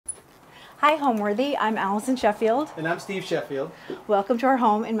Hi Homeworthy, I'm Alison Sheffield. And I'm Steve Sheffield. Welcome to our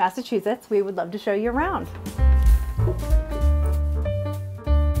home in Massachusetts. We would love to show you around.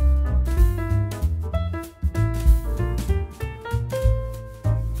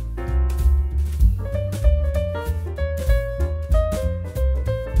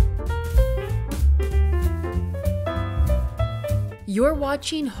 You're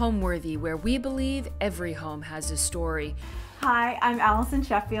watching Homeworthy, where we believe every home has a story. Hi, I'm Alison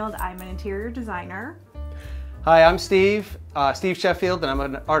Sheffield. I'm an interior designer. Hi, I'm Steve Sheffield, and I'm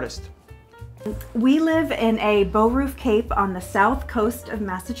an artist. We live in a bow roof cape on the south coast of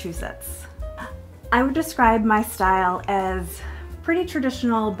Massachusetts. I would describe my style as pretty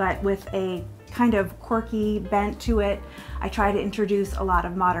traditional, but with a kind of quirky bent to it. I try to introduce a lot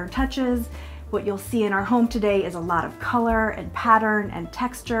of modern touches. What you'll see in our home today is a lot of color and pattern and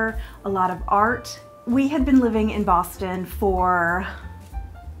texture, a lot of art. We had been living in Boston for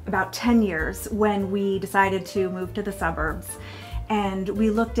about 10 years when we decided to move to the suburbs. And we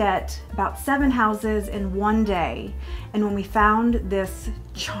looked at about 7 houses in one day. And when we found this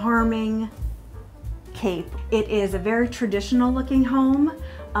charming cape, it is a very traditional looking home.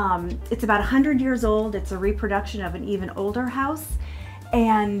 It's about 100 years old. It's a reproduction of an even older house.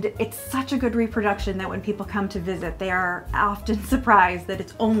 And it's such a good reproduction that when people come to visit, they are often surprised that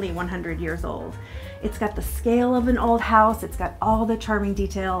it's only 100 years old. It's got the scale of an old house, it's got all the charming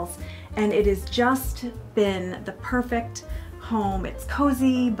details, and it has just been the perfect home. It's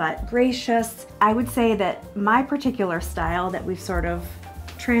cozy but gracious. I would say that my particular style that we've sort of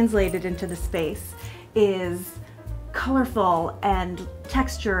translated into the space is colorful and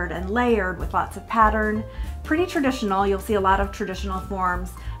textured and layered with lots of pattern. Pretty traditional, you'll see a lot of traditional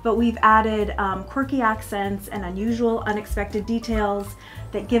forms, but we've added quirky accents and unusual, unexpected details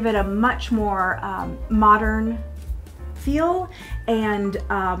that give it a much more modern feel and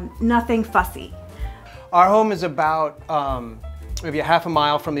nothing fussy. Our home is about maybe a half a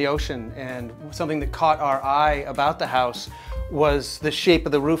mile from the ocean, and something that caught our eye about the house was the shape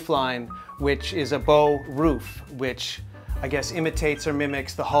of the roof line, which is a bow roof, which I guess imitates or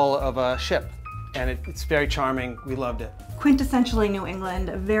mimics the hull of a ship. And it's very charming. We loved it. Quintessentially New England,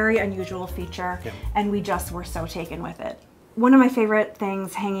 a very unusual feature, yeah. And we just were so taken with it. One of my favorite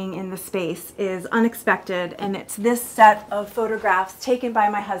things hanging in the space is unexpected, and it's this set of photographs taken by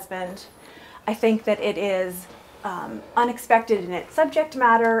my husband. I think that it is unexpected in its subject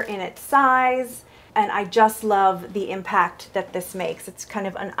matter, in its size, and I just love the impact that this makes. It's kind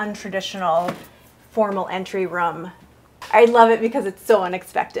of an untraditional formal entry room. I love it because it's so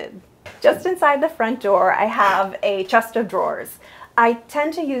unexpected. Just inside the front door, I have a chest of drawers. I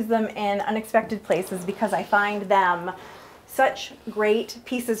tend to use them in unexpected places because I find them such great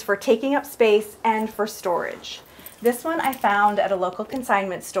pieces for taking up space and for storage. This one I found at a local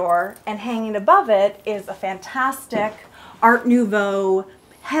consignment store, and hanging above it is a fantastic Art Nouveau,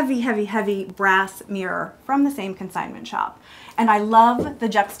 heavy brass mirror from the same consignment shop. And I love the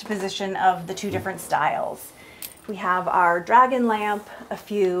juxtaposition of the two different styles. We have our dragon lamp, a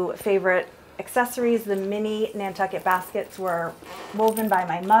few favorite accessories. The mini Nantucket baskets were woven by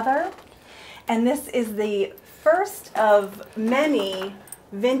my mother. And this is the first of many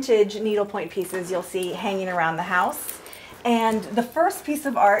vintage needlepoint pieces you'll see hanging around the house. And the first piece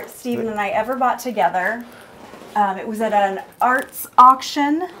of art Stephen and I ever bought together, it was at an arts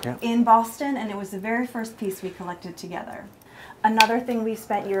auction in Boston, and it was the very first piece we collected together. Another thing we've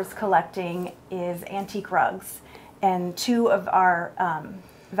spent years collecting is antique rugs. And 2 of our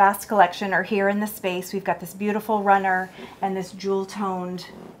vast collection are here in the space. We've got this beautiful runner and this jewel-toned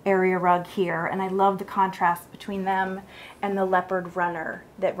area rug here. And I love the contrast between them and the leopard runner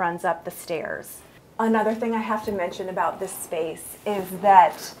that runs up the stairs. Another thing I have to mention about this space is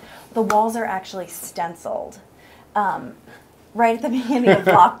that the walls are actually stenciled. Right at the beginning of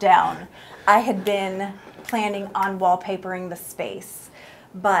lockdown, I had been planning on wallpapering the space,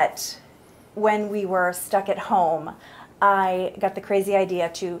 but when we were stuck at home, I got the crazy idea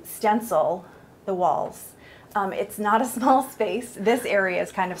to stencil the walls. It's not a small space. This area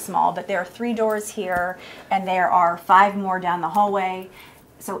is kind of small, but there are 3 doors here, and there are 5 more down the hallway.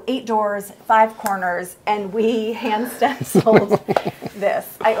 So 8 doors, 5 corners, and we hand stenciled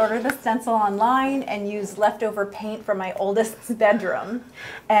this. I ordered the stencil online and used leftover paint from my oldest's bedroom,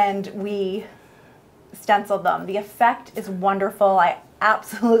 and we stenciled them. The effect is wonderful. I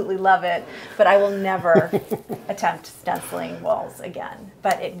absolutely love it, but I will never attempt stenciling walls again.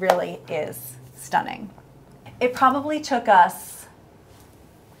 But it really is stunning. It probably took us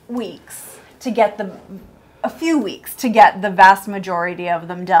weeks to get the a few weeks to get the vast majority of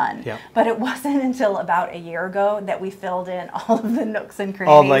them done. Yep. But it wasn't until about a year ago that we filled in all of the nooks and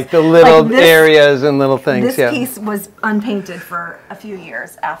crannies. All like the little areas and little things. This piece was unpainted for a few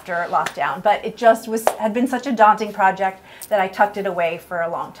years after lockdown, but it just had been such a daunting project that I tucked it away for a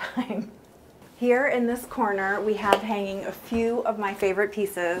long time. Here in this corner, we have hanging a few of my favorite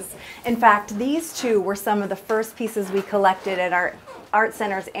pieces. In fact, these two were some of the first pieces we collected at our Art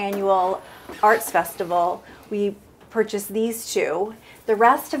Center's annual Arts Festival. We purchased these two. The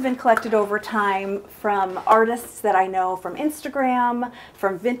rest have been collected over time from artists that I know from Instagram,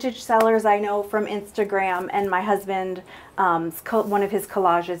 from vintage sellers I know from Instagram, and my husband, one of his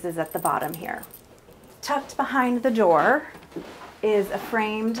collages is at the bottom here. Tucked behind the door is a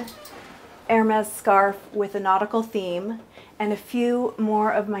framed Hermes scarf with a nautical theme and a few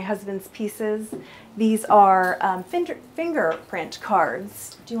more of my husband's pieces. These are fingerprint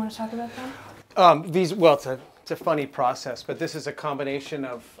cards. Do you want to talk about them? Well, it's a funny process, but this is a combination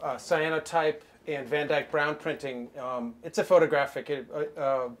of cyanotype and Van Dyke brown printing. It's a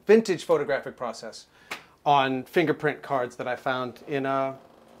vintage photographic process on fingerprint cards that I found in a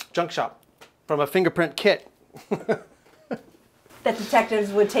junk shop from a fingerprint kit. That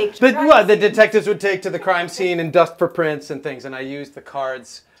detectives would take to the detectives would take to the crime scene and dust for prints and things, and I used the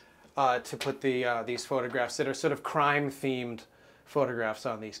cards to put these photographs that are sort of crime-themed photographs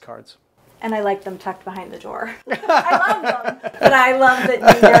on these cards. And I like them tucked behind the door. I love them, but I love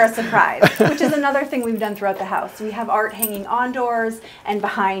that they're a surprise, which is another thing we've done throughout the house. We have art hanging on doors and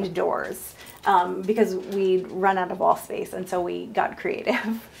behind doors because we run out of wall space, and so we got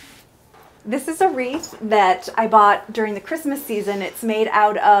creative. This is a wreath that I bought during the Christmas season. It's made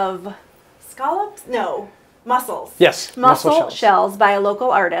out of scallops? No, mussels. Yes, mussel shells by a local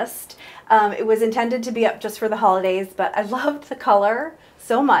artist. It was intended to be up just for the holidays, but I loved the color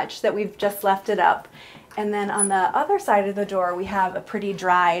so much that we've just left it up. And then on the other side of the door, we have a pretty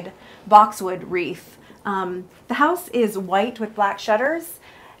dried boxwood wreath. The house is white with black shutters,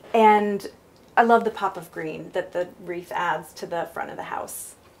 and I love the pop of green that the wreath adds to the front of the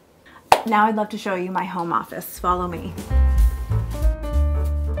house. Now I'd love to show you my home office. Follow me.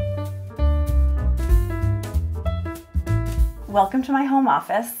 Welcome to my home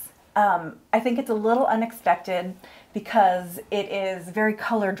office. I think it's a little unexpected because it is very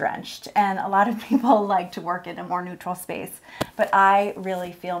color drenched, and a lot of people like to work in a more neutral space, but I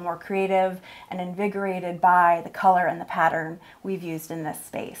really feel more creative and invigorated by the color and the pattern we've used in this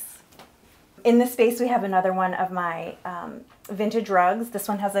space. In this space, we have another one of my vintage rugs. This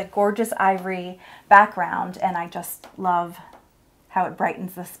one has a gorgeous ivory background, and I just love how it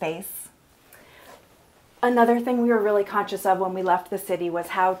brightens the space. Another thing we were really conscious of when we left the city was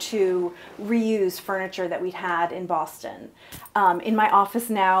how to reuse furniture that we'd had in Boston. In my office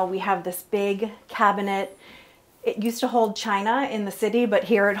now, we have this big cabinet. It used to hold china in the city, but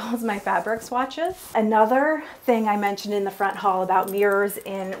here it holds my fabric swatches. Another thing I mentioned in the front hall about mirrors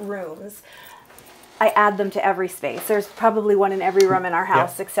in rooms, I add them to every space. There's probably one in every room in our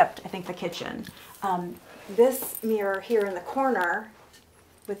house, except I think the kitchen. This mirror here in the corner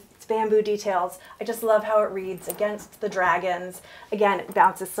with its bamboo details, I just love how it reads against the dragons. Again, it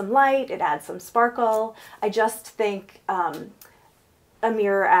bounces some light, it adds some sparkle. I just think a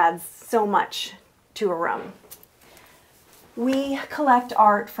mirror adds so much to a room. We collect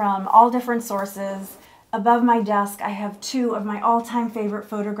art from all different sources. Above my desk, I have two of my all-time favorite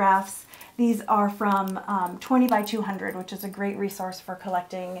photographs. These are from 20 by 200, which is a great resource for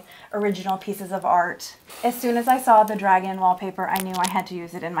collecting original pieces of art. As soon as I saw the dragon wallpaper, I knew I had to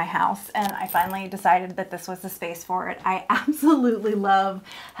use it in my house, and I finally decided that this was the space for it. I absolutely love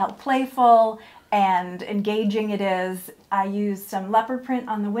how playful and engaging it is. I used some leopard print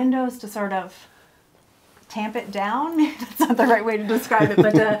on the windows to sort of tamp it down. That's not the right way to describe it,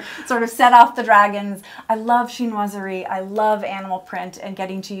 but to sort of set off the dragons. I love chinoiserie, I love animal print, and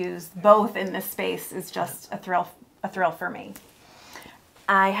getting to use both in this space is just a thrill for me.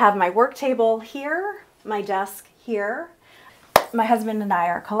 I have my work table here, my desk here. My husband and I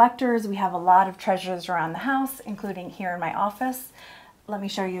are collectors. We have a lot of treasures around the house, including here in my office. Let me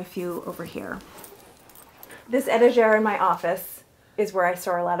show you a few over here. This etagere in my office is where I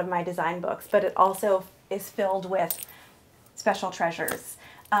store a lot of my design books, but it also is filled with special treasures.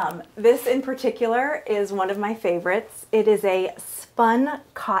 This in particular is one of my favorites. It is a spun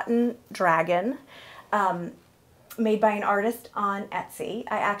cotton dragon made by an artist on Etsy.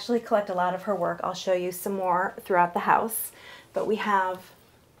 I actually collect a lot of her work. I'll show you some more throughout the house, but we have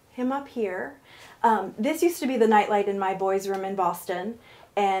him up here. This used to be the nightlight in my boys' room in Boston,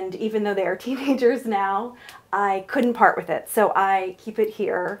 and even though they are teenagers now, I couldn't part with it, so I keep it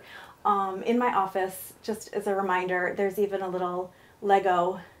here. In my office, just as a reminder, there's even a little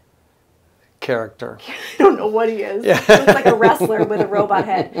Lego character. I don't know what he is. Yeah. Looks like a wrestler with a robot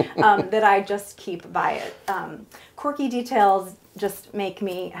head that I just keep by it. Quirky details just make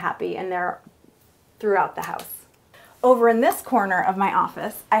me happy, and they're throughout the house. Over in this corner of my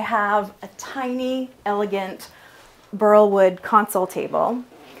office, I have a tiny, elegant burlwood console table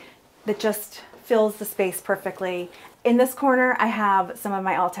that just fills the space perfectly. In this corner, I have some of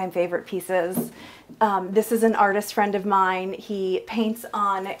my all-time favorite pieces. This is an artist friend of mine. He paints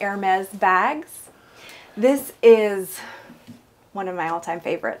on Hermes bags. This is one of my all-time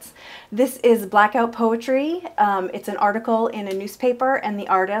favorites. This is Blackout Poetry. It's an article in a newspaper, and the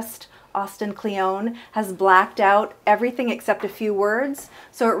artist, Austin Kleon, has blacked out everything except a few words.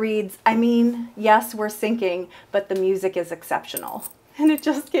 So it reads, "I mean, yes, we're sinking, but the music is exceptional." And it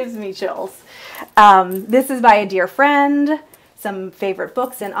just gives me chills. This is by a dear friend, some favorite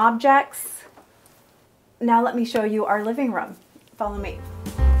books and objects. Now let me show you our living room. Follow me.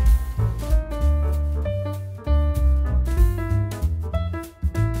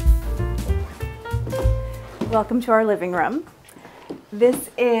 Welcome to our living room. This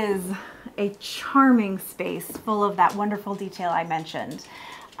is a charming space full of that wonderful detail I mentioned.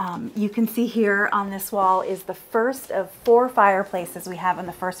 You can see here on this wall is the first of 4 fireplaces we have on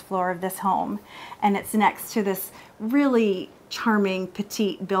the first floor of this home, and it's next to this really charming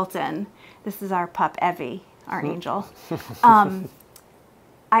petite built-in. This is our pup Evie, our angel. I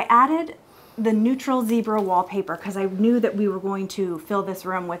added the neutral zebra wallpaper because I knew that we were going to fill this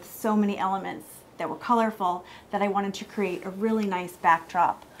room with so many elements that were colorful that I wanted to create a really nice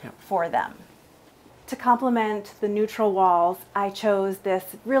backdrop for them. To complement the neutral walls, I chose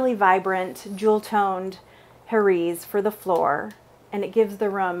this really vibrant, jewel-toned Hermes for the floor, and it gives the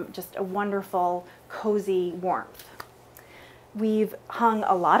room just a wonderful, cozy warmth. We've hung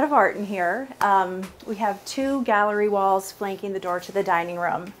a lot of art in here. We have 2 gallery walls flanking the door to the dining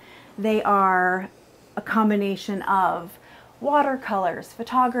room. They are a combination of watercolors,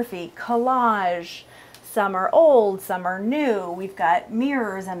 photography, collage. Some are old, some are new. We've got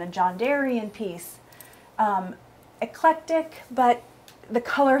mirrors and a John Darien piece. Eclectic, but the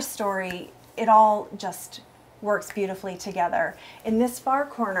color story, it all just works beautifully together. In this far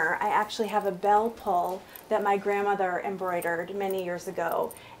corner, I actually have a bell pull that my grandmother embroidered many years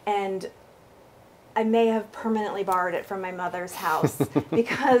ago, and I may have permanently borrowed it from my mother's house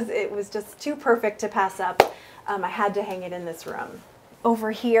because it was just too perfect to pass up. I had to hang it in this room.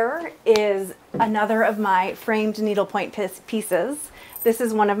 Over here is another of my framed needlepoint pieces. This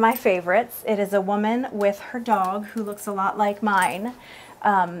is one of my favorites. It is a woman with her dog who looks a lot like mine.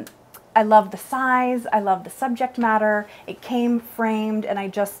 I love the size, I love the subject matter. It came framed and I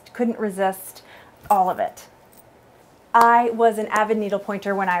just couldn't resist all of it. I was an avid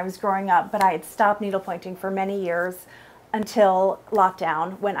needlepointer when I was growing up, but I had stopped needlepointing for many years until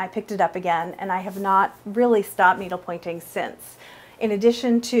lockdown when I picked it up again, and I have not really stopped needlepointing since. In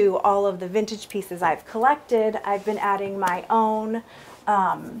addition to all of the vintage pieces I've collected, I've been adding my own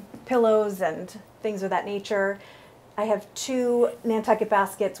pillows and things of that nature. I have 2 Nantucket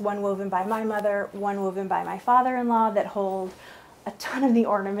baskets, one woven by my mother, one woven by my father-in-law, that hold a ton of the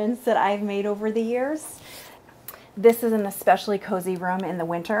ornaments that I've made over the years. This is an especially cozy room in the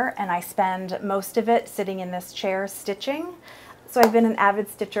winter, and I spend most of it sitting in this chair stitching. So I've been an avid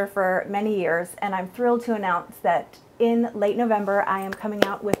stitcher for many years, and I'm thrilled to announce that in late November I am coming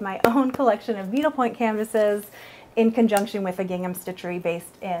out with my own collection of needlepoint canvases in conjunction with a gingham stitchery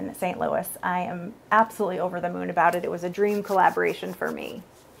based in St. Louis. I am absolutely over the moon about it. It was a dream collaboration for me.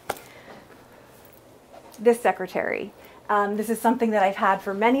 This secretary. This is something that I've had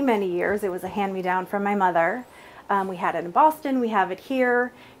for many, many years. It was a hand-me-down from my mother. We had it in Boston, we have it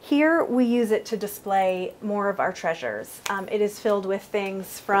here. Here we use it to display more of our treasures. It is filled with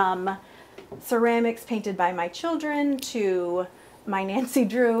things from ceramics painted by my children to my Nancy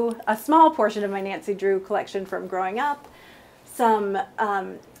Drew, a small portion of my Nancy Drew collection from growing up, some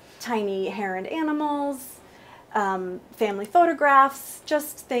tiny hair and animals, family photographs,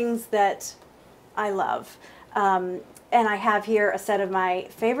 just things that I love. And I have here a set of my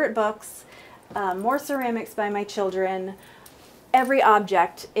favorite books, more ceramics by my children. Every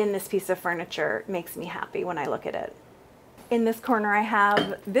object in this piece of furniture makes me happy when I look at it. In this corner I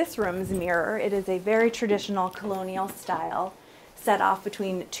have this room's mirror. It is a very traditional colonial style, set off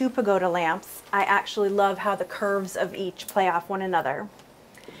between 2 pagoda lamps. I actually love how the curves of each play off one another.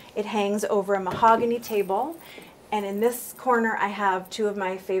 It hangs over a mahogany table, and in this corner I have 2 of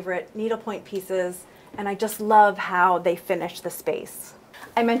my favorite needlepoint pieces, and I just love how they finish the space.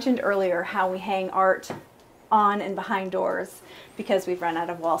 I mentioned earlier how we hang art on and behind doors because we've run out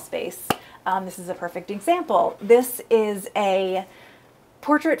of wall space. This is a perfect example. This is a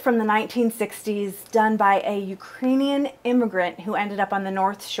portrait from the 1960s done by a Ukrainian immigrant who ended up on the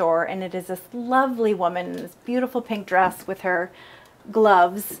North Shore, and it is this lovely woman in this beautiful pink dress with her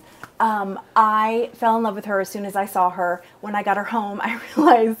gloves. I fell in love with her as soon as I saw her. When I got her home, I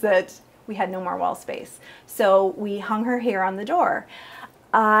realized that we had no more wall space. So we hung her here on the door.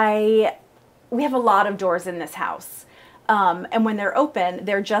 We have a lot of doors in this house. And when they're open,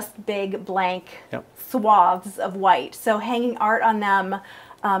 they're just big blank swaths of white. So hanging art on them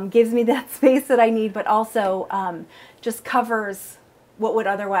gives me that space that I need, but also just covers what would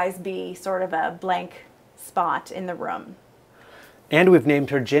otherwise be sort of a blank spot in the room. And we've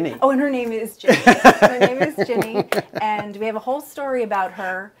named her Ginny. Oh, and her name is Ginny. Her name is Ginny, and we have a whole story about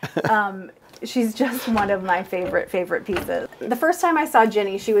her. She's just one of my favorite pieces. The first time I saw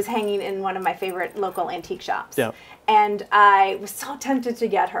Ginny, she was hanging in one of my favorite local antique shops. Yeah. And I was so tempted to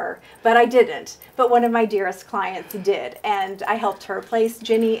get her, but I didn't. But one of my dearest clients did, and I helped her place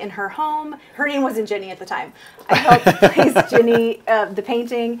Ginny in her home. Her name wasn't Ginny at the time. I helped place Ginny, the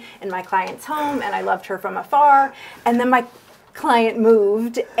painting, in my client's home, and I loved her from afar. And then my client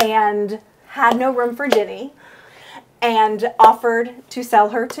moved and had no room for Ginny and offered to sell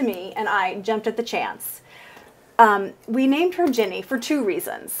her to me, and I jumped at the chance. We named her Ginny for two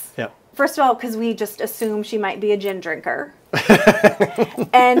reasons. Yeah. First of all, because we just assumed she might be a gin drinker.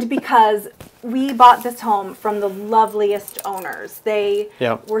 And because we bought this home from the loveliest owners. They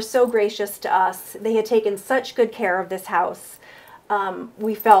were so gracious to us. They had taken such good care of this house.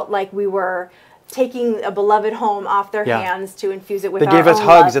 We felt like we were taking a beloved home off their hands to infuse it with our own love. They gave us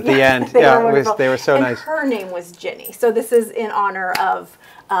hugs at the end. They were so nice. Her name was Ginny. So this is in honor of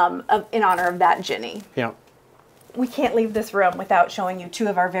that Ginny. Yeah. We can't leave this room without showing you two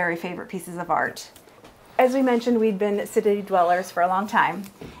of our very favorite pieces of art. As we mentioned, we'd been city dwellers for a long time,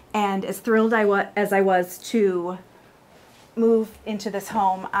 and as thrilled as I was to move into this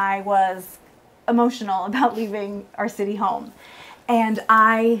home, I was emotional about leaving our city home. And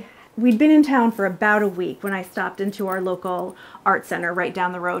we'd been in town for about a week when I stopped into our local art center right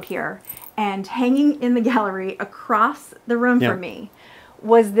down the road here, and hanging in the gallery across the room from me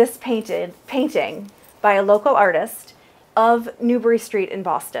was this painting by a local artist of Newbury Street in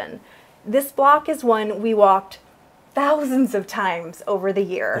Boston. This block is one we walked thousands of times over the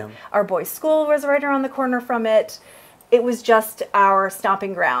year. Yeah. Our boys' school was right around the corner from it. It was just our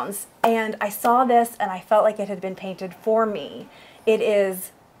stomping grounds. And I saw this and I felt like it had been painted for me. It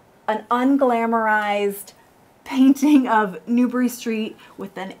is an unglamorized painting of Newbury Street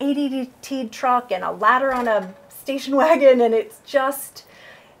with an ADT truck and a ladder on a station wagon, and it's just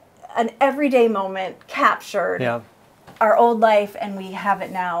an everyday moment captured our old life, and we have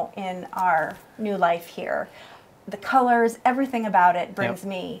it now in our new life here. The colors, everything about it brings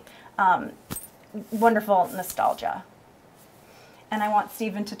me wonderful nostalgia. And I want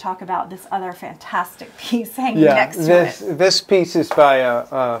Stephen to talk about this other fantastic piece hanging next to it. This piece is by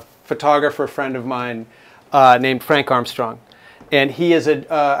a photographer friend of mine named Frank Armstrong. And he is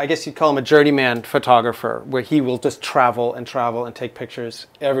I guess you'd call him a journeyman photographer, where he will just travel and take pictures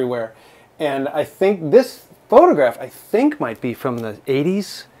everywhere. And I think this photograph, might be from the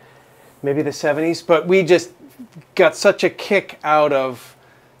 80s, maybe the 70s, but we just got such a kick out of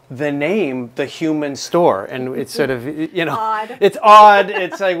the name, The Human Store. And it's sort of, odd. It's odd.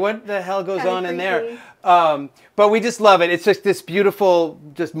 It's like, what the hell goes on in there? But we just love it. It's just this beautiful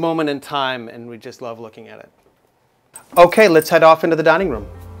moment in time, and we just love looking at it. Okay, let's head off into the dining room.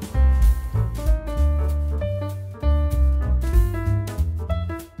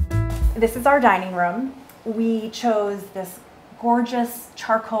 This is our dining room. We chose this gorgeous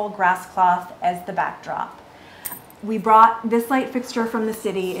charcoal grass cloth as the backdrop. We brought this light fixture from the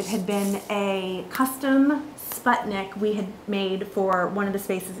city. It had been a custom Sputnik we had made for one of the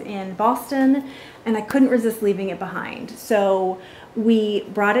spaces in Boston, and I couldn't resist leaving it behind. So we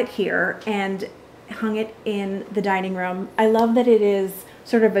brought it here and hung it in the dining room. I love that it is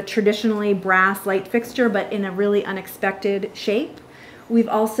sort of a traditionally brass light fixture, but in a really unexpected shape. We've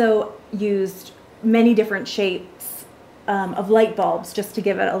also used many different shapes of light bulbs just to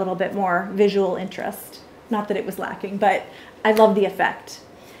give it a little bit more visual interest. Not that it was lacking, but I love the effect.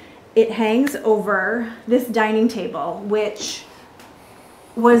 It hangs over this dining table, which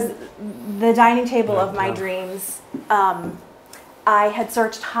was the dining table of my dreams. I had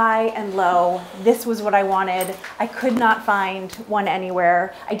searched high and low. This was what I wanted. I could not find one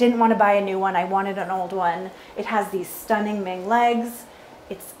anywhere. I didn't want to buy a new one. I wanted an old one. It has these stunning Ming legs.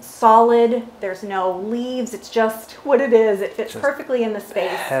 It's solid. There's no leaves. It's just what it is. It fits perfectly in the space.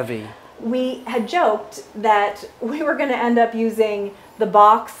 Heavy. we had joked that we were going to end up using the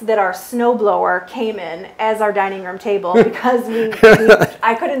box that our snowblower came in as our dining room table because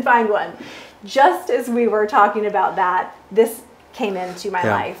I couldn't find one. Just as we were talking about that, this came into my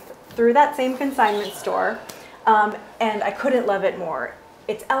life through that same consignment store, and I couldn't love it more.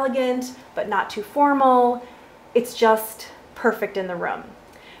 It's elegant, but not too formal. It's just perfect in the room.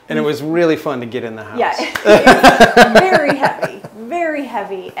 And it was really fun to get in the house. Yeah, it's very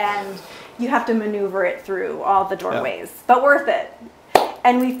heavy, and you have to maneuver it through all the doorways, but worth it.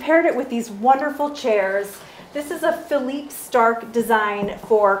 And we've paired it with these wonderful chairs. This is a Philippe Starck design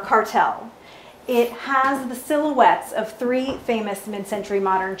for Cartel. It has the silhouettes of 3 famous mid-century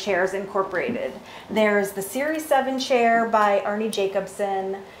modern chairs incorporated. There's the Series 7 chair by Arnie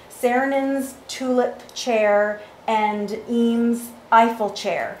Jacobson, Saarinen's Tulip chair, and Eames' Eiffel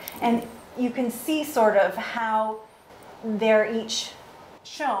chair. And you can see sort of how they're each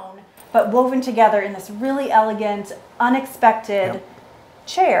shown, but woven together in this really elegant, unexpected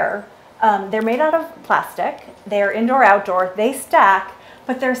chair. They're made out of plastic. They're indoor-outdoor. They stack,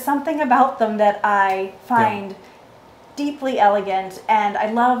 but there's something about them that I find deeply elegant, and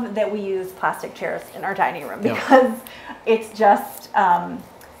I love that we use plastic chairs in our dining room because it's just,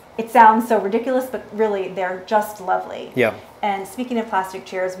 it sounds so ridiculous, but really they're just lovely. Yeah. And speaking of plastic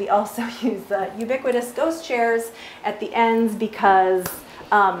chairs, we also use the ubiquitous ghost chairs at the ends because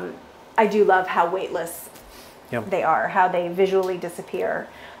I do love how weightless they are, how they visually disappear,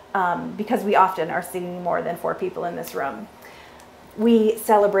 because we often are seeing more than 4 people in this room. We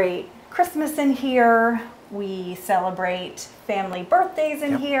celebrate Christmas in here. We celebrate family birthdays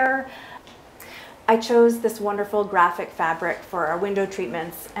in here. I chose this wonderful graphic fabric for our window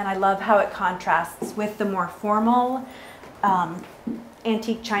treatments, and I love how it contrasts with the more formal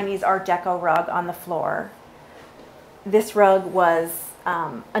antique Chinese Art Deco rug on the floor. This rug was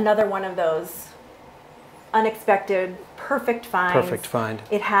another one of those unexpected, perfect finds. Perfect find.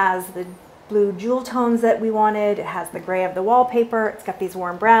 It has the blue jewel tones that we wanted. It has the gray of the wallpaper. It's got these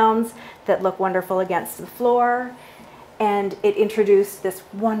warm browns that look wonderful against the floor. And it introduced this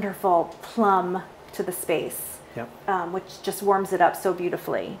wonderful plum to the space, which just warms it up so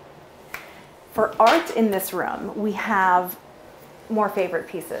beautifully. For art in this room, we have more favorite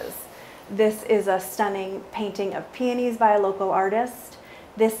pieces. This is a stunning painting of peonies by a local artist.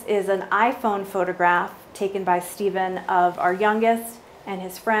 This is an iPhone photograph taken by Stephen of our youngest and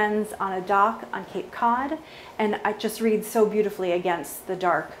his friends on a dock on Cape Cod, and it just reads so beautifully against the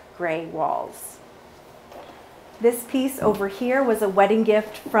dark gray walls. This piece over here was a wedding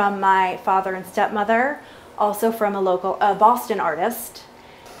gift from my father and stepmother, also from a local Boston artist.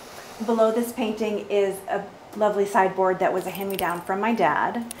 Below this painting is a lovely sideboard that was a hand-me-down from my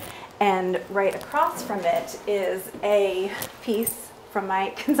dad, and right across from it is a piece from my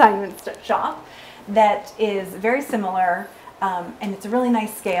consignment shop that is very similar, and it's a really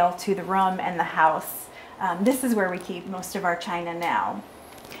nice scale to the room and the house. This is where we keep most of our china now.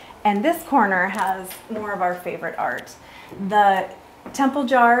 And this corner has more of our favorite art. The temple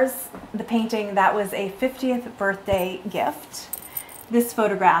jars, the painting, that was a 50th birthday gift. This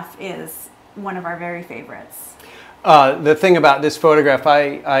photograph is one of our very favorites. The thing about this photograph,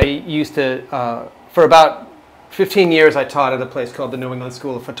 I used to, for about 15 years I taught at a place called the New England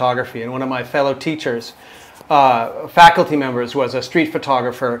School of Photography, and one of my fellow teachers, faculty members, was a street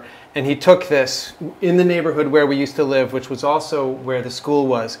photographer, and he took this in the neighborhood where we used to live, which was also where the school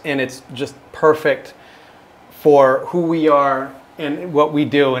was, and it's just perfect for who we are and what we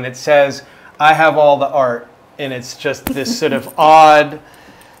do. And it says, "I have all the art," and it's just this sort of odd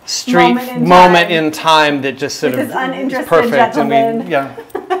street moment in time that just sort of this uninterested perfect. Gentleman.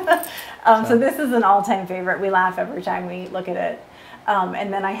 I mean, so this is an all-time favorite. We laugh every time we look at it.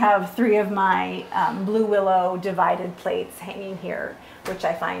 And then I have 3 of my blue willow divided plates hanging here, which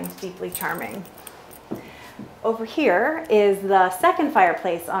I find deeply charming. Over here is the second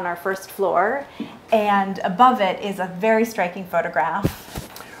fireplace on our first floor, and above it is a very striking photograph.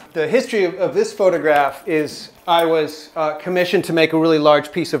 The history of this photograph is I was commissioned to make a really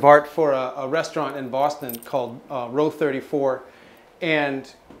large piece of art for a restaurant in Boston called Row 34,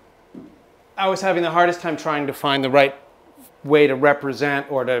 and I was having the hardest time trying to find the right way to represent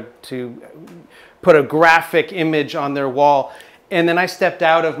or to put a graphic image on their wall. And then I stepped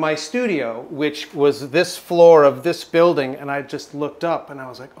out of my studio, which was this floor of this building, and I just looked up and I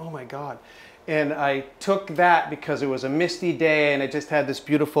was like, oh my God. And I took that because it was a misty day and it just had this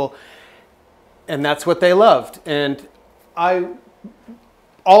beautiful, and that's what they loved. And I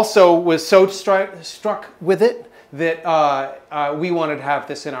also was so struck with it that we wanted to have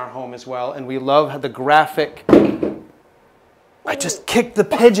this in our home as well. And we love the graphic. I just kicked the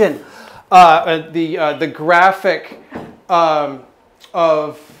pigeon. The graphic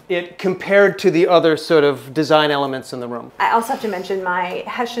of it compared to the other sort of design elements in the room. I also have to mention my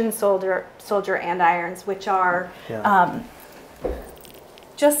Hessian soldier andirons, which are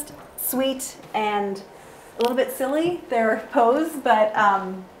just sweet and a little bit silly, their pose, but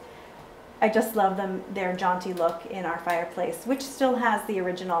I just love them, their jaunty look in our fireplace, which still has the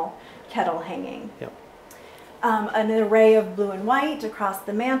original kettle hanging. Yep. An array of blue and white across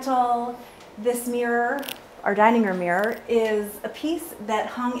the mantle. This mirror, our dining room mirror, is a piece that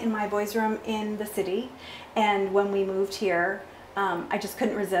hung in my boys' room in the city, and when we moved here, I just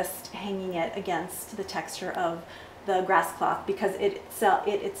couldn't resist hanging it against the texture of the grass cloth because it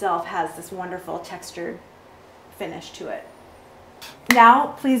itself has this wonderful textured finish to it.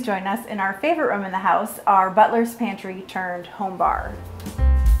 Now, please join us in our favorite room in the house, our butler's pantry turned home bar.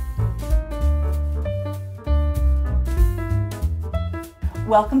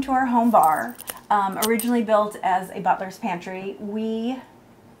 Welcome to our home bar. Originally built as a butler's pantry, we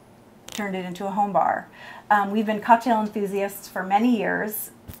turned it into a home bar. We've been cocktail enthusiasts for many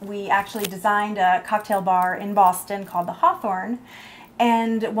years. We actually designed a cocktail bar in Boston called the Hawthorne,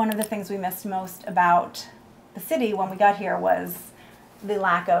 and one of the things we missed most about the city when we got here was the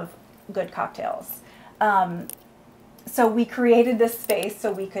lack of good cocktails. So we created this space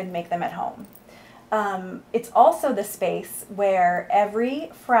so we could make them at home. It's also the space where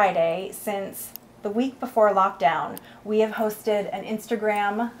every Friday since the week before lockdown, we have hosted an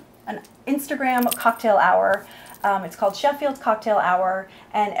Instagram cocktail hour. It's called Sheffield Cocktail Hour,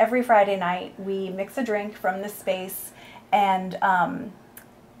 and every Friday night we mix a drink from this space and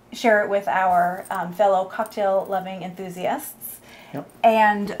share it with our fellow cocktail-loving enthusiasts. Yep.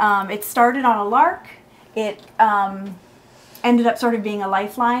 And it started on a lark. It ended up sort of being a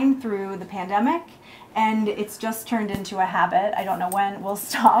lifeline through the pandemic, and it's just turned into a habit. I don't know when we'll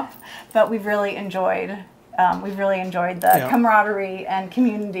stop, but we've really enjoyed the camaraderie and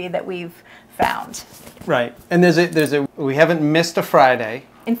community that we've found. Right, and we haven't missed a Friday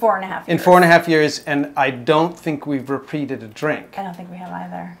in 4.5 years. In 4.5 years, and I don't think we've repeated a drink. I don't think we have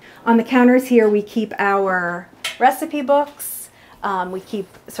either. On the counters here, we keep our recipe books. We keep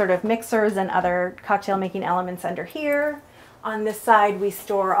sort of mixers and other cocktail making elements under here. On this side, we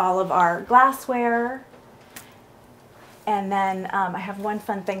store all of our glassware. And then I have one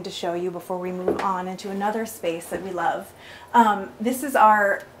fun thing to show you before we move on into another space that we love. This is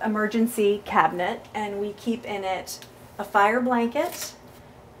our emergency cabinet, and we keep in it a fire blanket,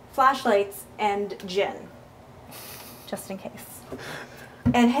 flashlights, and gin, just in case.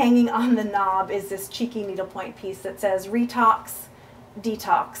 And hanging on the knob is this cheeky needlepoint piece that says Retox,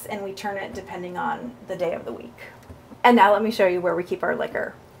 Detox, and we turn it depending on the day of the week. And now let me show you where we keep our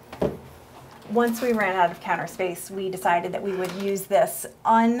liquor. Once we ran out of counter space, we decided that we would use this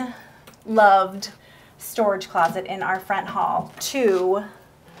unloved storage closet in our front hall to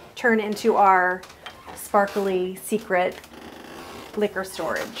turn into our sparkly secret liquor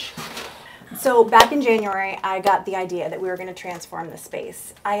storage. So back in January, I got the idea that we were going to transform the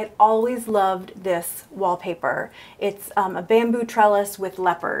space. I had always loved this wallpaper. It's a bamboo trellis with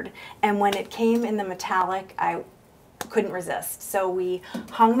leopard, and when it came in the metallic, I couldn't resist. So we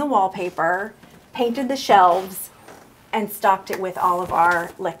hung the wallpaper, painted the shelves, and stocked it with all of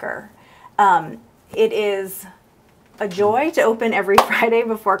our liquor. It is a joy to open every Friday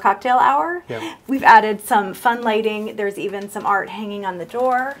before cocktail hour. Yep. We've added some fun lighting. There's even some art hanging on the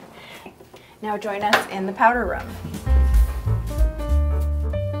door. Now join us in the powder room.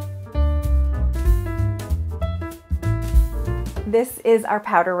 This is our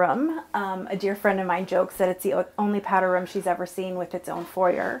powder room. A dear friend of mine jokes that it's the only powder room she's ever seen with its own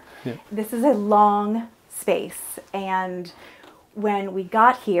foyer. Yeah. This is a long space, and when we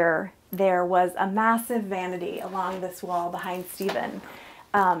got here, there was a massive vanity along this wall behind Stephen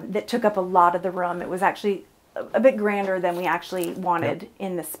that took up a lot of the room. It was actually a bit grander than we actually wanted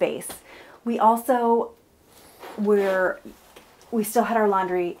in the space. We also we still had our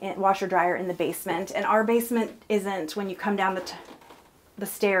laundry washer dryer in the basement, and our basement isn't, when you come down the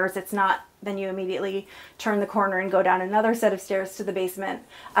stairs, it's not then you immediately turn the corner and go down another set of stairs to the basement.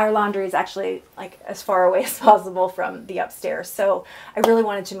 Our laundry is actually like as far away as possible from the upstairs, so I really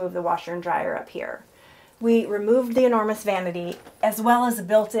wanted to move the washer and dryer up here. We removed the enormous vanity as well as a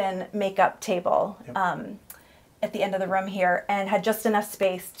built-in makeup table at the end of the room here, and had just enough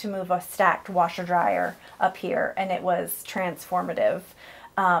space to move a stacked washer dryer up here, and it was transformative.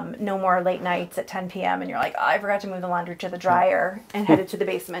 No more late nights at 10 p.m. and you're like, oh, I forgot to move the laundry to the dryer, and headed to the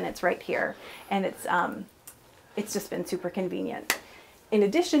basement. It's right here, and it's just been super convenient. In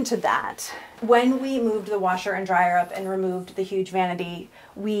addition to that, when we moved the washer and dryer up and removed the huge vanity,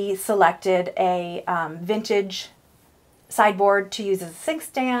 we selected a vintage sideboard to use as a sink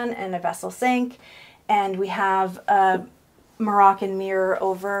stand and a vessel sink. And we have a Moroccan mirror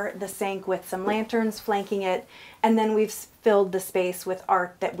over the sink with some lanterns flanking it. And then we've filled the space with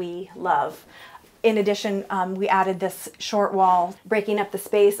art that we love. In addition, we added this short wall. Breaking up the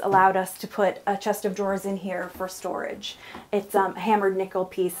space allowed us to put a chest of drawers in here for storage. It's a hammered nickel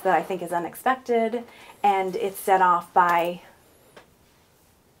piece that I think is unexpected, and it's set off by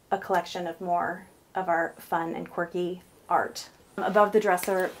a collection of more of our fun and quirky art. Above the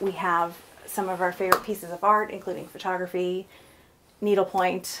dresser, we have some of our favorite pieces of art, including photography,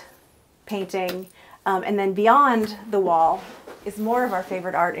 needlepoint, painting, and then beyond the wall is more of our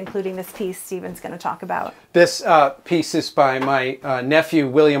favorite art, including this piece Stephen's going to talk about. This piece is by my nephew,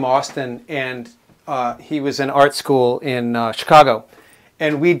 William Austin, and he was in art school in Chicago,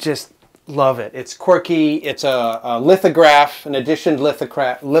 and we just love it. It's quirky, it's a lithograph, an editioned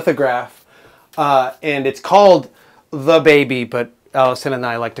lithograph, and it's called The Baby, but Alison and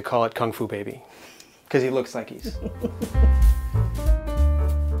I like to call it Kung Fu Baby, because he looks like he's...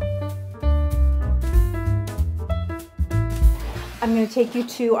 I'm going to take you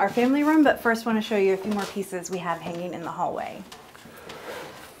to our family room, but first I want to show you a few more pieces we have hanging in the hallway.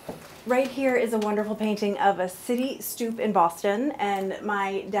 Right here is a wonderful painting of a city stoop in Boston, and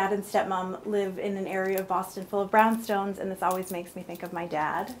my dad and stepmom live in an area of Boston full of brownstones, and this always makes me think of my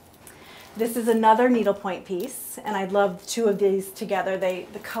dad. This is another needlepoint piece, and I love two of these together.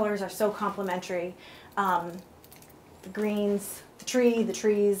 The colors are so complementary. The greens, the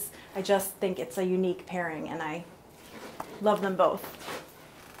trees, I just think it's a unique pairing, and I love them both.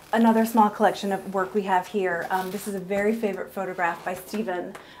 Another small collection of work we have here. This is a very favorite photograph by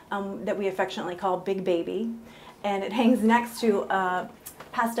Stephen that we affectionately call Big Baby. And it hangs next to a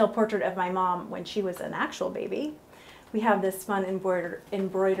pastel portrait of my mom when she was an actual baby. We have this fun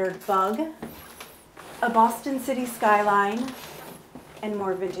embroidered bug, a Boston city skyline, and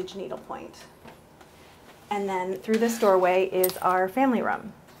more vintage needlepoint. And then through this doorway is our family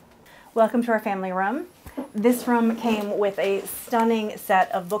room. Welcome to our family room. This room came with a stunning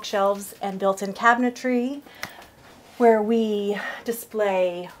set of bookshelves and built-in cabinetry where we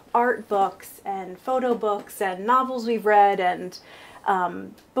display art books and photo books and novels we've read and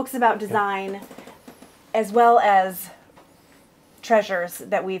books about design, as well as treasures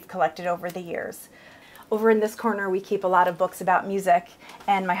that we've collected over the years. Over in this corner we keep a lot of books about music,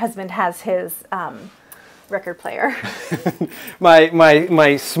 and my husband has his record player.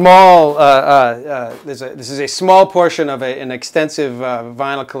 my small this is a small portion of an extensive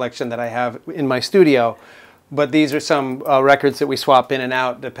vinyl collection that I have in my studio, but these are some records that we swap in and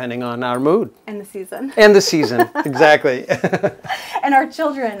out depending on our mood and the season. And the season, exactly. And our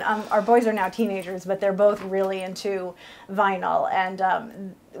children, our boys are now teenagers, but they're both really into vinyl,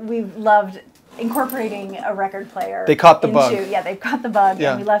 and we've loved incorporating a record player. They caught the bug. Yeah, they've caught the bug,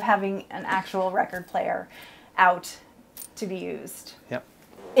 yeah. And we love having an actual record player out to be used. Yep.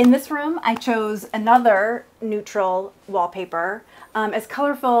 In this room, I chose another neutral wallpaper. As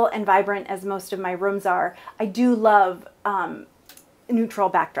colorful and vibrant as most of my rooms are, I do love neutral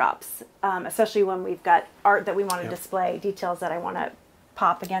backdrops, especially when we've got art that we want to display, details that I want to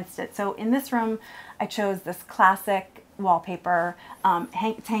pop against it. So in this room, I chose this classic wallpaper.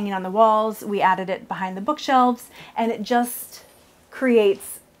 It's hanging on the walls. We added it behind the bookshelves, and it just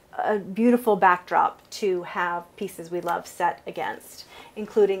creates a beautiful backdrop to have pieces we love set against,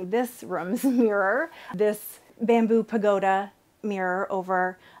 including this room's mirror, this bamboo pagoda mirror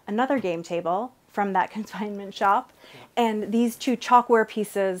over another game table from that consignment shop, and these two chalkware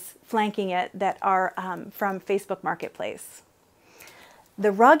pieces flanking it that are from Facebook Marketplace.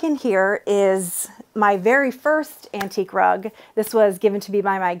 The rug in here is my very first antique rug. This was given to me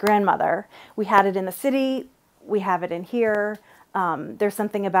by my grandmother. We had it in the city, we have it in here. There's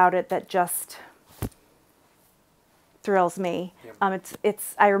something about it that just thrills me. Yep.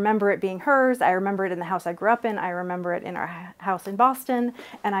 I remember it being hers. I remember it in the house I grew up in. I remember it in our house in Boston,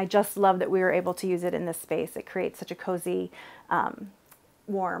 and I just love that we were able to use it in this space. It creates such a cozy,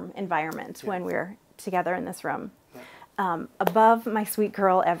 warm environment when we're together in this room. Above my sweet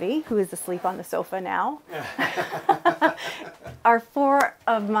girl, Evie, who is asleep on the sofa now, are 4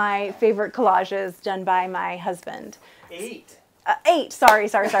 of my favorite collages done by my husband. 8. 8, sorry.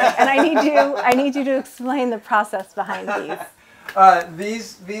 And I need you to explain the process behind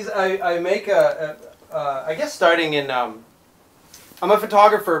these. These I make I guess starting in, I'm a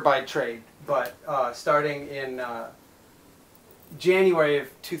photographer by trade, but starting in January of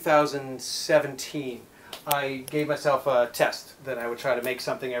 2017, I gave myself a test that I would try to make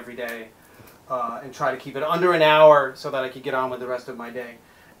something every day and try to keep it under an hour so that I could get on with the rest of my day.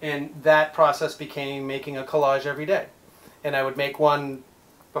 And that process became making a collage every day. And I would make one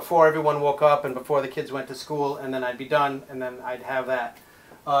before everyone woke up and before the kids went to school, and then I'd be done, and then I'd have that.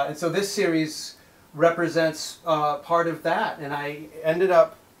 And so this series represents part of that. And I ended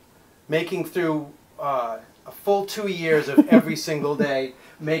up making through a full 2 years of every single day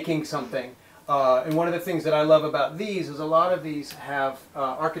making something. And one of the things that I love about these is a lot of these have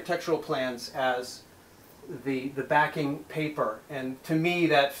architectural plans as the backing paper. And to me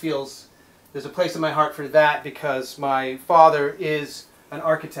that feels, there's a place in my heart for that because my father is an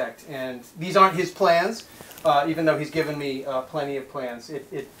architect and these aren't his plans, even though he's given me plenty of plans.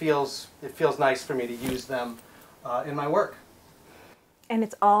 It feels nice for me to use them in my work. And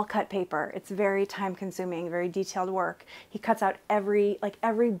it's all cut paper. It's very time consuming, very detailed work. He cuts out every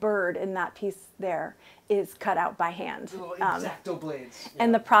bird in that piece there is cut out by hand. Little X-Acto blades. Yeah.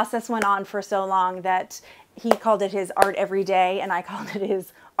 And the process went on for so long that he called it his art every day and I called it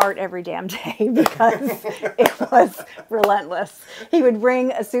his art every damn day because it was relentless. He would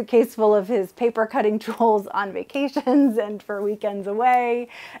bring a suitcase full of his paper cutting tools on vacations and for weekends away.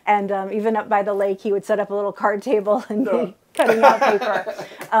 And even up by the lake, he would set up a little card table and be cutting out paper.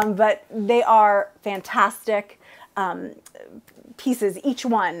 But they are fantastic pieces. Each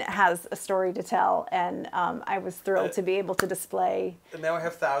one has a story to tell, and I was thrilled to be able to display. And now I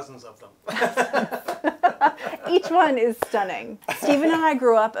have thousands of them. Each one is stunning. Stephen and I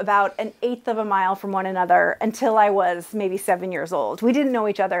grew up about 1/8 of a mile from one another until I was maybe 7 years old. We didn't know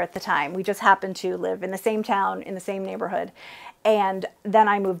each other at the time. We just happened to live in the same town, in the same neighborhood. And then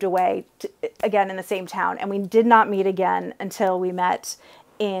I moved away, again in the same town, and we did not meet again until we met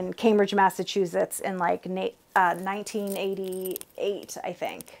in Cambridge, Massachusetts in like 1988, I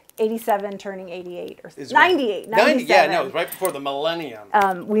think. 87 turning 88 or 98. 90, yeah, no, it was right before the millennium.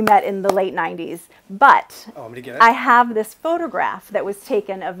 We met in the late 90s. But I'm gonna get it. I have this photograph that was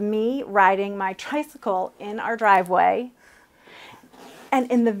taken of me riding my tricycle in our driveway. And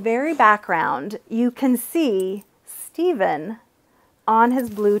in the very background, you can see Stephen on his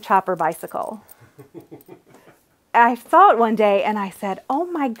blue chopper bicycle. I saw it one day and I said, oh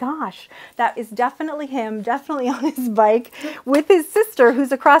my gosh, that is definitely him, definitely on his bike with his sister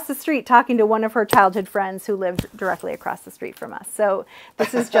who's across the street talking to one of her childhood friends who lived directly across the street from us. So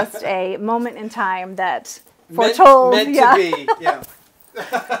this is just a moment in time that foretold. Meant to be, yeah.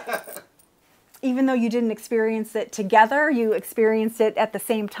 Even though you didn't experience it together, you experienced it at the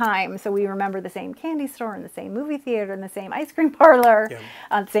same time. So we remember the same candy store and the same movie theater and the same ice cream parlor,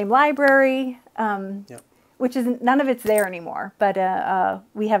 the same library. Which is, none of it's there anymore, but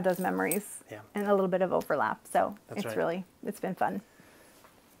we have those memories and a little bit of overlap. So it's been fun.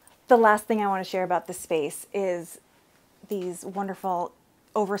 The last thing I want to share about this space is these wonderful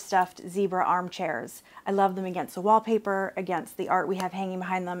overstuffed zebra armchairs. I love them against the wallpaper, against the art we have hanging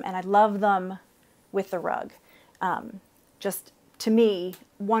behind them, and I love them with the rug. Just, to me,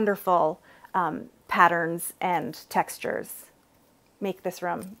 wonderful patterns and textures make this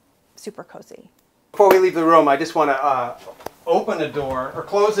room super cozy. Before we leave the room, I just want to open the door, or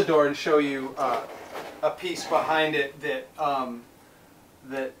close the door and show you a piece behind it that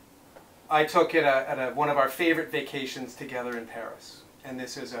that I took at one of our favorite vacations together in Paris. And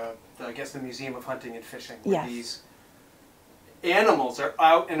this is, I guess, the Museum of Hunting and Fishing, where these animals are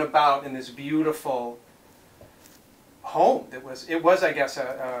out and about in this beautiful home. It was, I guess,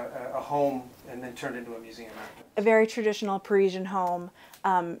 a home and then turned into a museum after. A very traditional Parisian home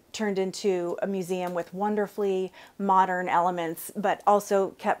turned into a museum with wonderfully modern elements, but also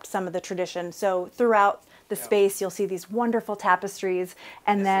kept some of the tradition. So throughout the space, you'll see these wonderful tapestries,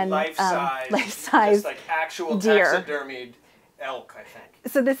 and then life-size, just like actual taxidermied elk, I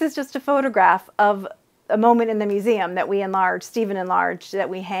think. So this is just a photograph of a moment in the museum that we enlarged, Stephen enlarged, that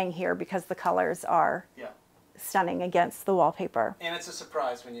we hang here because the colors are stunning against the wallpaper. And it's a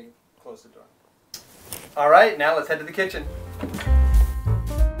surprise when you close the door. All right, now let's head to the kitchen.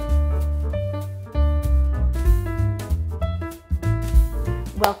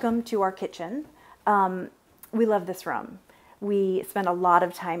 Welcome to our kitchen. We love this room. We spend a lot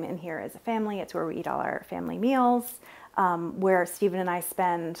of time in here as a family. It's where we eat all our family meals, where Stephen and I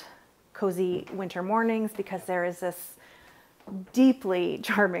spend cozy winter mornings because there is this deeply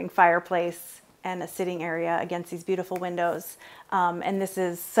charming fireplace and a sitting area against these beautiful windows. And this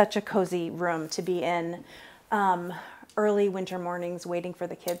is such a cozy room to be in early winter mornings waiting for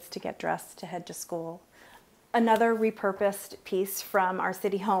the kids to get dressed to head to school. Another repurposed piece from our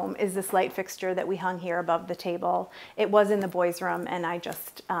city home is this light fixture that we hung here above the table. It was in the boys' room, and I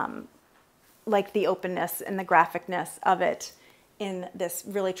just like the openness and the graphicness of it in this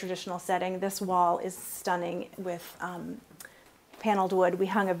really traditional setting. This wall is stunning with paneled wood. We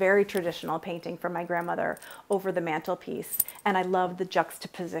hung a very traditional painting from my grandmother over the mantelpiece, and I love the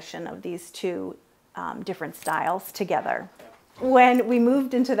juxtaposition of these two different styles together. When we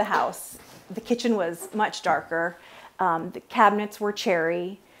moved into the house, the kitchen was much darker. The cabinets were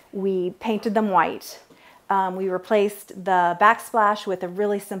cherry. We painted them white. We replaced the backsplash with a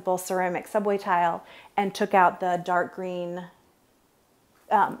really simple ceramic subway tile and took out the dark green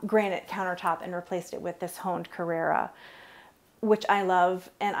granite countertop and replaced it with this honed Carrara, which I love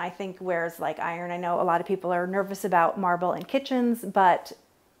and I think wears like iron. I know a lot of people are nervous about marble in kitchens, but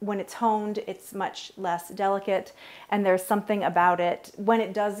when it's honed, it's much less delicate, and there's something about it. When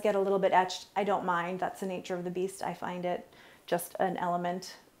it does get a little bit etched, I don't mind. That's the nature of the beast. I find it just an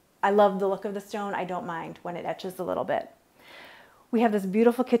element. I love the look of the stone. I don't mind when it etches a little bit. We have this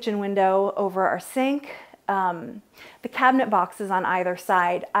beautiful kitchen window over our sink. The cabinet boxes on either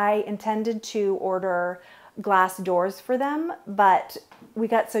side, I intended to order glass doors for them, but we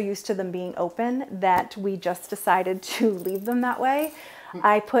got so used to them being open that we just decided to leave them that way.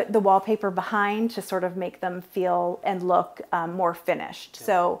 I put the wallpaper behind to sort of make them feel and look more finished.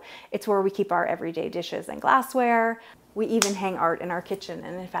 So it's where we keep our everyday dishes and glassware. We even hang art in our kitchen,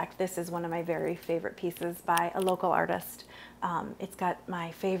 and in fact this is one of my very favorite pieces by a local artist. It's got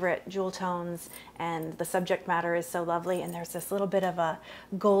my favorite jewel tones and the subject matter is so lovely, and there's this little bit of a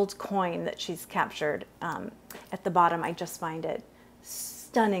gold coin that she's captured at the bottom. I just find it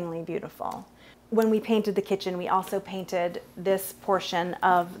stunningly beautiful. When we painted the kitchen, we also painted this portion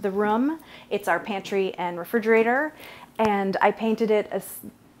of the room. It's our pantry and refrigerator, and I painted it a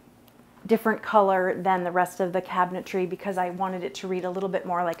different color than the rest of the cabinetry because I wanted it to read a little bit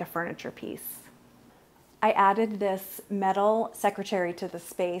more like a furniture piece. I added this metal secretary to the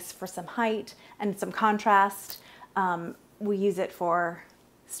space for some height and some contrast. We use it for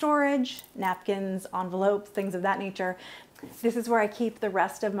storage, napkins, envelopes, things of that nature. This is where I keep the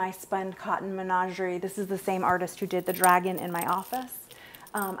rest of my spun cotton menagerie. This is the same artist who did the dragon in my office.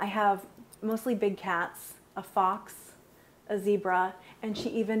 I have mostly big cats, a fox, a zebra, and she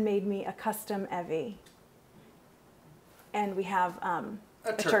even made me a custom Evie. And we have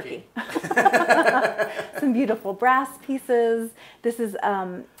a turkey. Some beautiful brass pieces. This is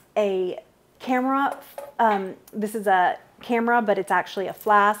a camera. This is a camera, but it's actually a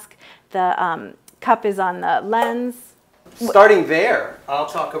flask. The cup is on the lens. Starting there, I'll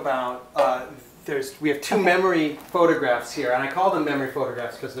talk about, we have two memory photographs here, and I call them memory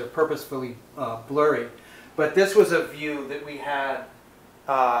photographs because they're purposefully blurry. But this was a view that we had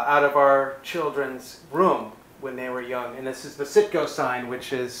out of our children's room when they were young, and this is the Citgo sign,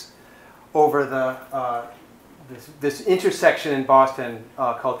 which is over the this intersection in Boston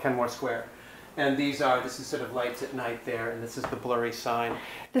called Kenmore Square. And this is sort of lights at night there, and this is the blurry sign.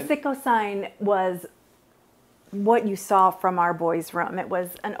 The Citgo sign was what you saw from our boys' room. It was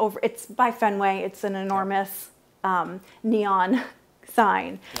it's by Fenway. It's an enormous neon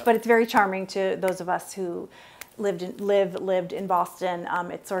sign, but it's very charming to those of us who lived in Boston.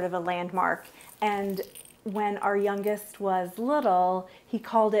 It's sort of a landmark. And when our youngest was little, he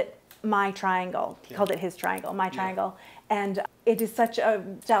called it my triangle. He called it his triangle, my triangle. And it is such a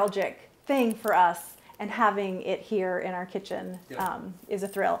nostalgic thing for us, and having it here in our kitchen is a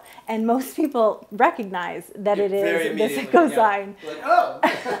thrill. And most people recognize that it is the Citgo sign. Like, oh!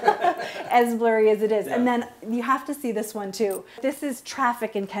 As blurry as it is. And then you have to see this one too. This is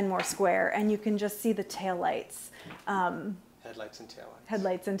traffic in Kenmore Square, and you can just see the taillights. Headlights and taillights.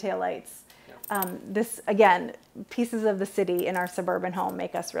 Headlights and taillights. This, again, pieces of the city in our suburban home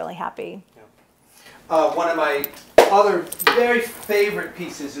make us really happy. One of my other very favorite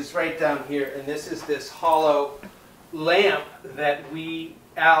pieces is right down here, and this is this hollow lamp that we,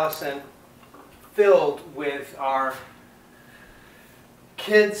 Alison, filled with our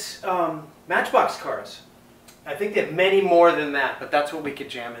kids' Matchbox cars. I think they have many more than that, but that's what we could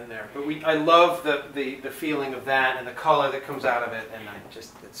jam in there. But I love the feeling of that and the color that comes out of it, and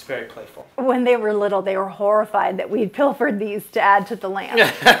it's very playful. When they were little, they were horrified that we'd pilfered these to add to the lamp.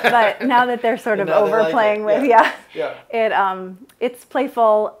 But now that they're sort of overplaying with, it's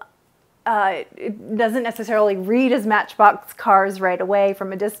playful. It doesn't necessarily read as Matchbox cars right away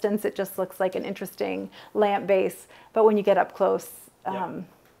from a distance. It just looks like an interesting lamp base. But when you get up close, I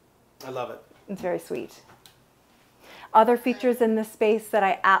love it. It's very sweet. Other features in this space that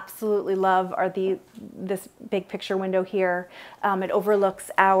I absolutely love are this big picture window here. It overlooks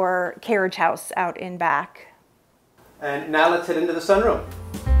our carriage house out in back. And now let's head into the sunroom.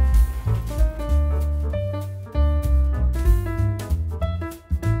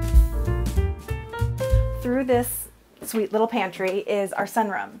 Under this sweet little pantry is our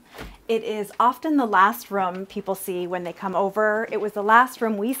sunroom. It is often the last room people see when they come over. It was the last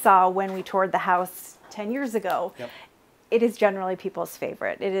room we saw when we toured the house 10 years ago. Yep. It is generally people's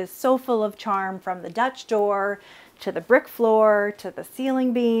favorite. It is so full of charm, from the Dutch door to the brick floor to the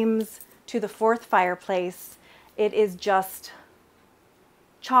ceiling beams to the fourth fireplace. It is just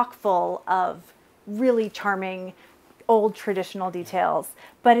chock full of really charming old traditional details,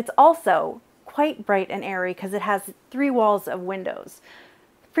 but it's also quite bright and airy because it has 3 walls of windows.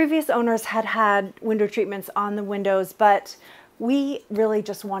 Previous owners had had window treatments on the windows, but we really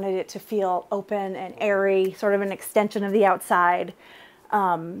just wanted it to feel open and airy, sort of an extension of the outside.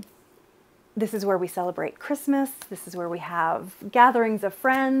 This is where we celebrate Christmas. This is where we have gatherings of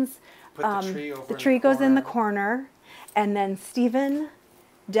friends. Put the tree over the tree goes in the corner, and then Stephen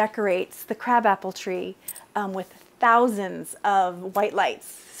decorates the crabapple tree with thousands of white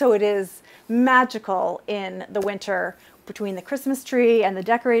lights. So it is magical in the winter between the Christmas tree and the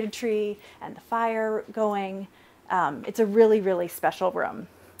decorated tree and the fire going. It's a really, really special room.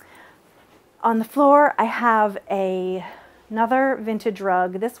 On the floor, I have another vintage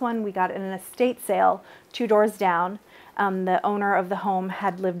rug. This one we got in an estate sale 2 doors down. The owner of the home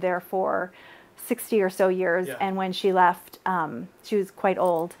had lived there for 60 or so years, yeah. And when she left, she was quite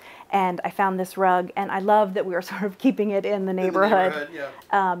old, and I found this rug, and I love that we were sort of keeping it in the neighborhood. Yeah.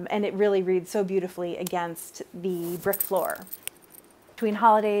 And it really reads so beautifully against the brick floor. Between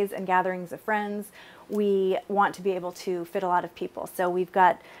holidays and gatherings of friends, we want to be able to fit a lot of people. So we've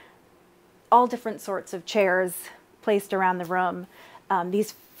got all different sorts of chairs placed around the room.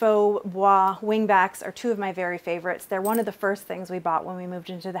 These faux bois wingbacks are 2 of my very favorites. They're one of the first things we bought when we moved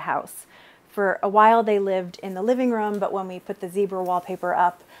into the house. For a while they lived in the living room, but when we put the zebra wallpaper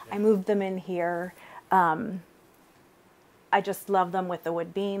up, I moved them in here. I just love them with the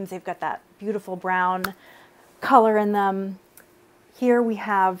wood beams. They've got that beautiful brown color in them. Here we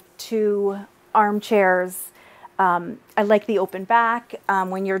have 2 armchairs. I like the open back.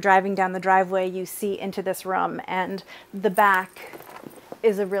 When you're driving down the driveway, you see into this room, and the back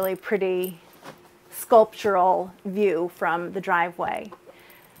is a really pretty sculptural view from the driveway.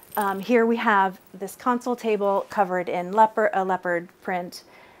 Here we have this console table covered in a leopard print.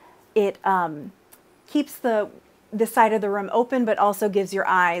 It keeps this side of the room open, but also gives your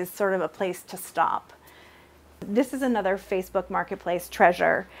eyes sort of a place to stop. This is another Facebook Marketplace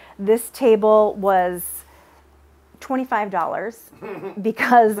treasure. This table was $25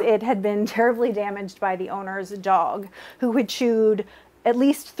 because it had been terribly damaged by the owner's dog, who had chewed at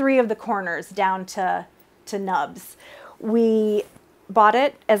least 3 of the corners down to nubs. We bought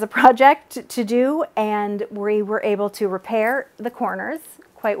it as a project to do, and we were able to repair the corners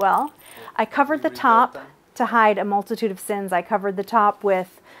quite well. I covered the top to hide a multitude of sins. I covered the top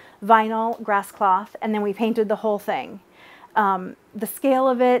with vinyl grass cloth, and then we painted the whole thing. The scale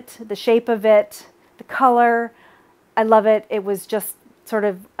of it, the shape of it, the color, I love it. It was just sort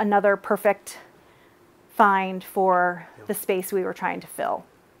of another perfect find for the space we were trying to fill.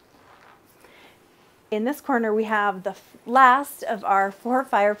 In this corner, we have the last of our 4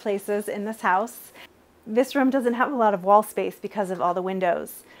 fireplaces in this house. This room doesn't have a lot of wall space because of all the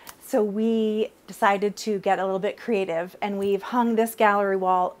windows. So we decided to get a little bit creative, and we've hung this gallery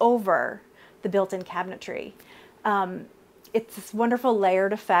wall over the built-in cabinetry. It's this wonderful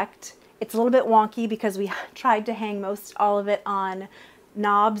layered effect. It's a little bit wonky because we tried to hang all of it on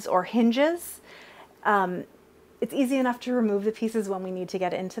knobs or hinges. It's easy enough to remove the pieces when we need to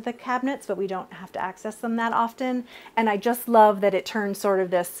get into the cabinets, but we don't have to access them that often. And I just love that it turns sort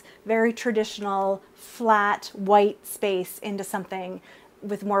of this very traditional, flat, white space into something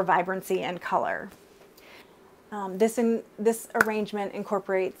with more vibrancy and color. This arrangement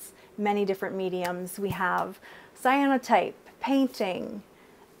incorporates many different mediums. We have cyanotype, painting,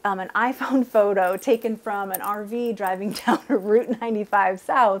 an iPhone photo taken from an RV driving down Route 95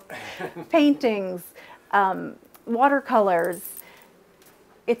 South, paintings, watercolors.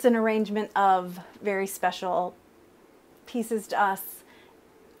 It's an arrangement of very special pieces to us,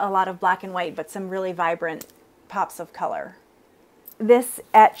 a lot of black and white, but some really vibrant pops of color. This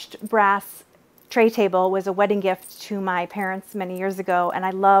etched brass tray table was a wedding gift to my parents many years ago, and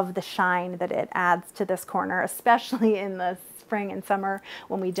I love the shine that it adds to this corner, especially in the spring and summer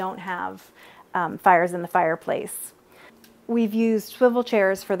when we don't have fires in the fireplace. We've used swivel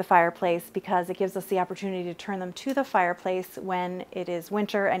chairs for the fireplace because it gives us the opportunity to turn them to the fireplace when it is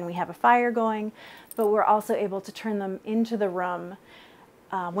winter and we have a fire going, but we're also able to turn them into the room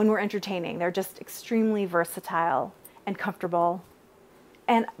when we're entertaining. They're just extremely versatile and comfortable.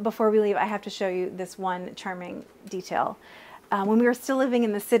 And before we leave, I have to show you this one charming detail. When we were still living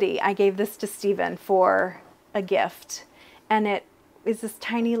in the city, I gave this to Stephen for a gift, and it is this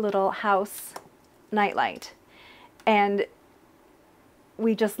tiny little house nightlight. And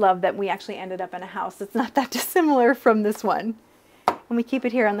we just love that we actually ended up in a house that's not that dissimilar from this one. And we keep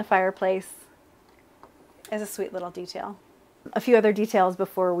it here on the fireplace as a sweet little detail. A few other details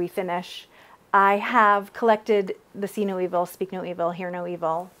before we finish. I have collected the See No Evil, Speak No Evil, Hear No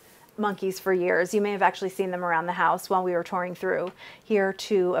Evil monkeys for years. You may have actually seen them around the house while we were touring through. Here are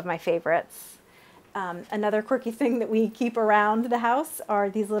two of my favorites. Another quirky thing that we keep around the house are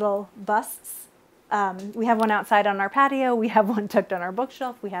these little busts. We have one outside on our patio. We have one tucked on our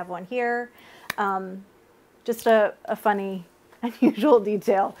bookshelf. We have one here. Just a funny, unusual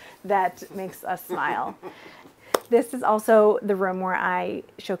detail that makes us smile. This is also the room where I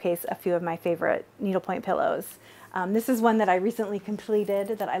showcase a few of my favorite needlepoint pillows. This is one that I recently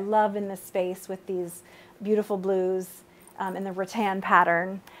completed that I love in this space with these beautiful blues in the rattan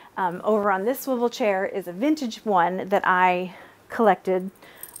pattern. Over on this swivel chair is a vintage one that I collected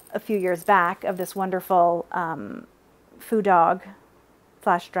a few years back of this wonderful foo dog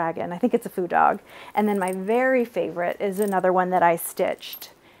 / dragon. I think it's a foo dog. And then my very favorite is another one that I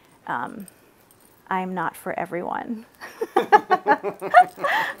stitched. I'm not for everyone.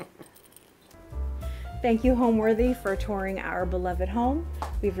 Thank you, Homeworthy, for touring our beloved home.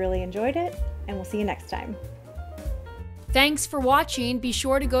 We've really enjoyed it, and we'll see you next time. Thanks for watching. Be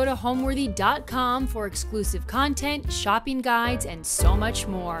sure to go to homeworthy.com for exclusive content, shopping guides, and so much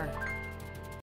more.